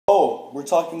we're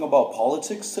talking about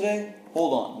politics today?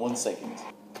 Hold on, 1 second.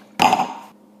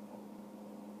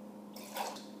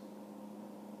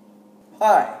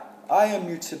 Hi, I am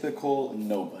your typical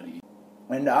nobody,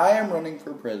 and I am running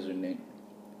for president.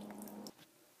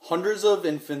 Hundreds of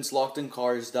infants locked in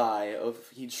cars die of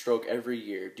heat stroke every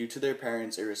year due to their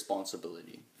parents'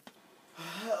 irresponsibility.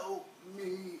 Help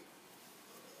me.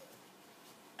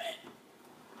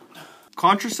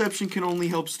 Contraception can only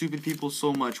help stupid people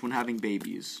so much when having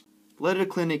babies. Let a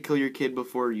clinic kill your kid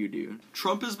before you do.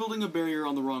 Trump is building a barrier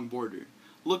on the wrong border.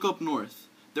 Look up north.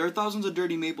 There are thousands of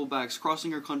dirty maplebacks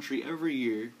crossing our country every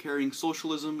year, carrying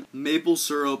socialism, maple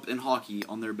syrup, and hockey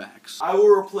on their backs. I will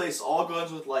replace all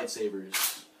guns with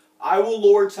lightsabers. I will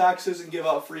lower taxes and give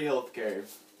out free healthcare.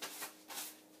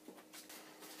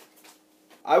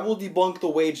 I will debunk the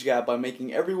wage gap by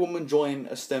making every woman join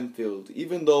a STEM field,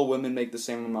 even though women make the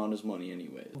same amount as money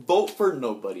anyway. Vote for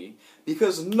nobody,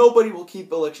 because nobody will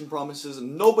keep election promises,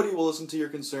 nobody will listen to your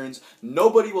concerns,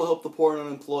 nobody will help the poor and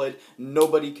unemployed,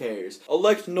 nobody cares.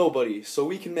 Elect nobody, so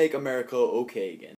we can make America okay again.